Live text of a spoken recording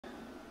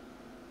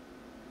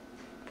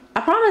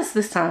I promise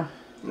this time.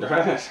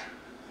 Alright.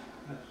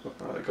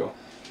 Alright, go.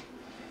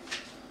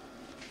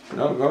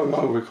 No,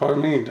 go. Record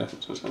me.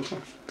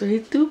 3,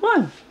 2,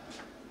 1.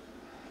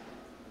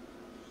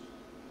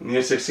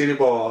 Music City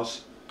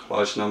Balls,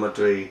 clutch number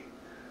 3,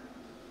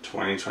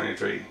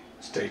 2023.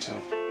 Stay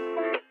tuned.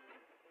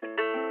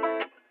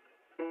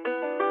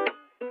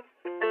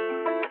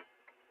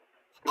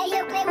 Hey,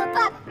 yo, play with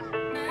Pop.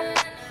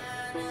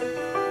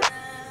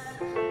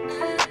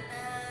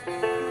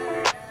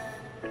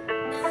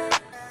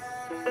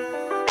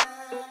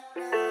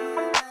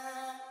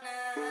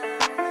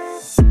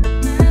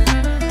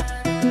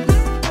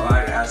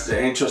 Alright, as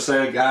the intro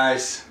said,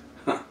 guys,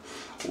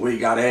 we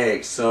got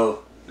eggs.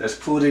 So let's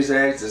pull these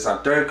eggs. This is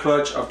our third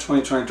clutch of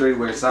 2023.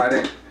 We're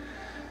excited.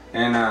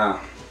 And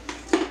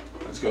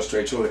let's go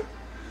straight to it.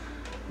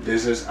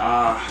 This is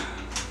our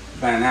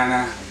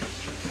banana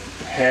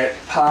head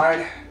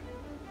pied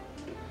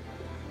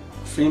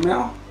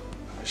female.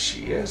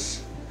 She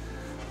is.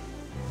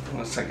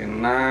 Looks like a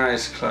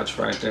nice clutch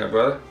right there,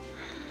 brother.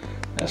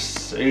 Let's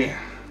see.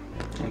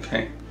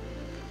 Okay.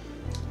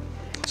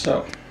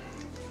 So,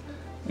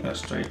 go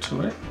straight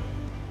to it.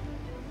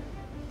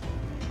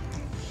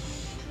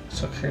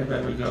 It's okay,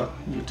 baby girl.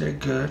 You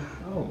did good.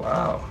 Oh,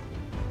 wow.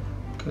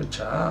 Good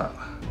job.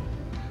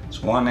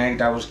 It's one egg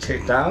that was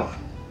kicked out.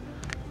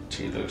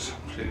 She looks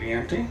completely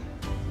empty.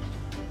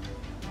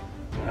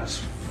 That's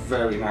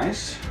very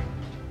nice.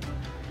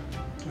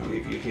 I'll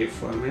leave you here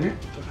for a minute.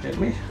 Don't hit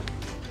me.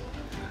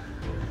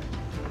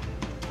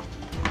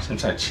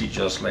 Seems like she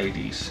just laid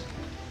these.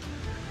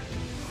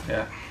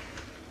 Yeah.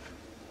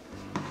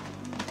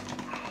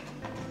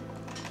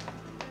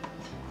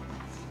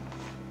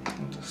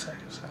 Just check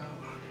this out.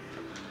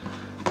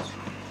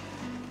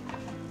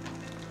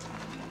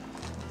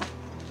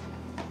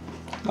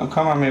 Don't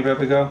come on me,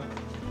 baby girl.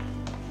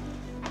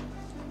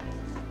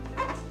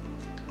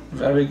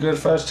 Very good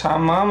first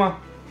time, mama.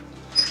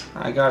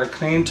 I got a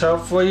clean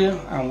tub for you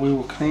and we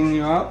will clean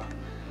you up.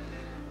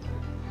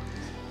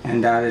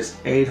 And that is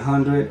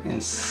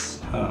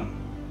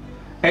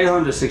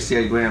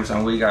 868 grams,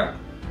 and we got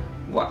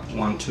what,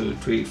 1, 2,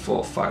 3,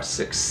 4, 5,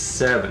 6,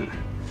 7.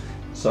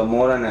 So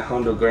more than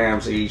 100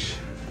 grams each.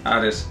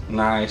 That is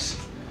nice.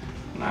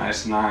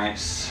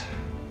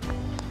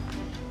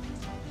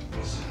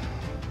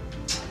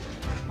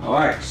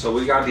 Alright, so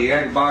we got the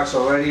egg box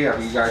already.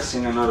 Have you guys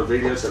seen another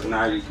videos? If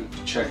not, you can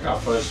check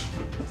out first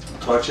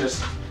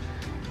clutches.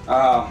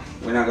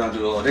 We're not gonna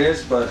do all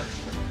this, but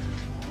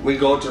we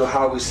go to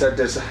how we set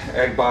this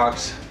egg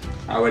box.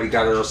 I already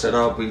got it all set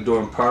up. We're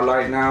doing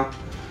perlite now.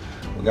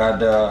 We got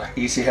the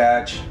easy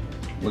hatch.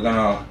 We're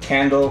gonna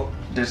candle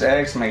these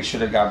eggs, make sure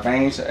they got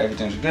veins, so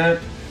everything's good.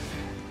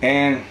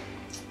 And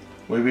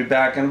we'll be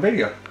back in the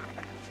video.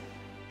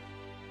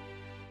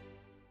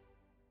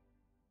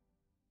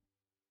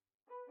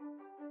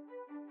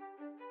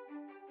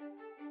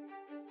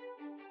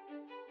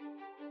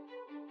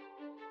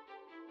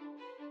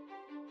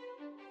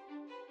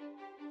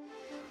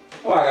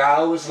 Alright, I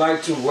always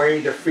like to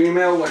weigh the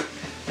female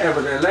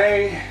whenever they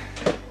lay.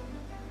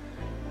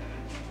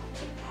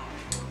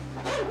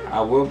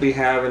 I will be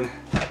having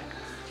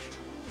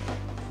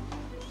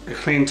a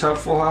clean tub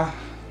for her.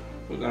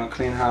 We're gonna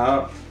clean her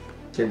up,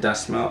 get that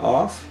smell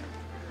off.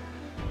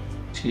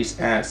 She's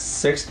at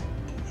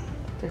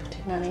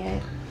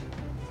 1598.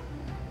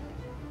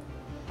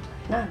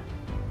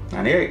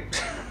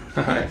 98.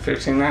 Alright,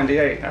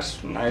 1598.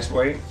 That's a nice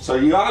weight. So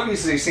you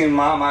obviously seen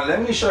mama.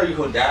 Let me show you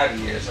who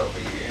daddy is over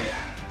here.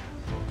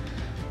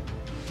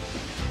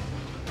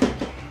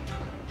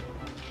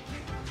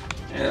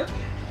 Yeah.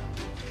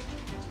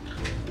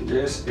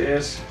 This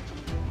is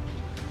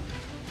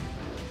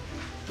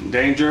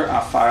Danger,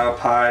 a fire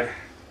pied.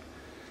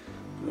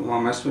 Don't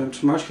want to mess with him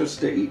too much because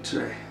they eat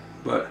today.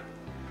 But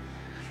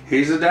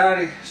he's a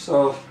daddy,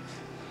 so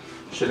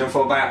shouldn't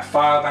fall back.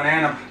 5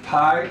 banana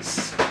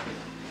pies.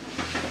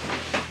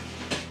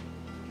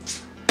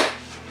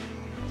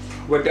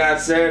 With that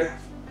said,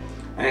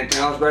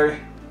 anything else, baby?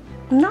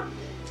 No.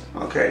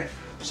 Okay.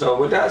 So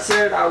with that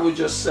said, I would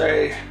just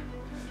say,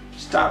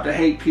 stop to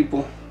hate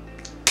people.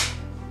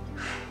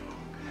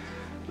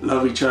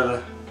 Love each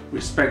other,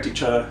 respect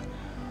each other,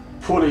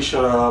 pull each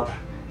other up,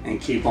 and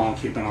keep on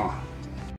keeping on.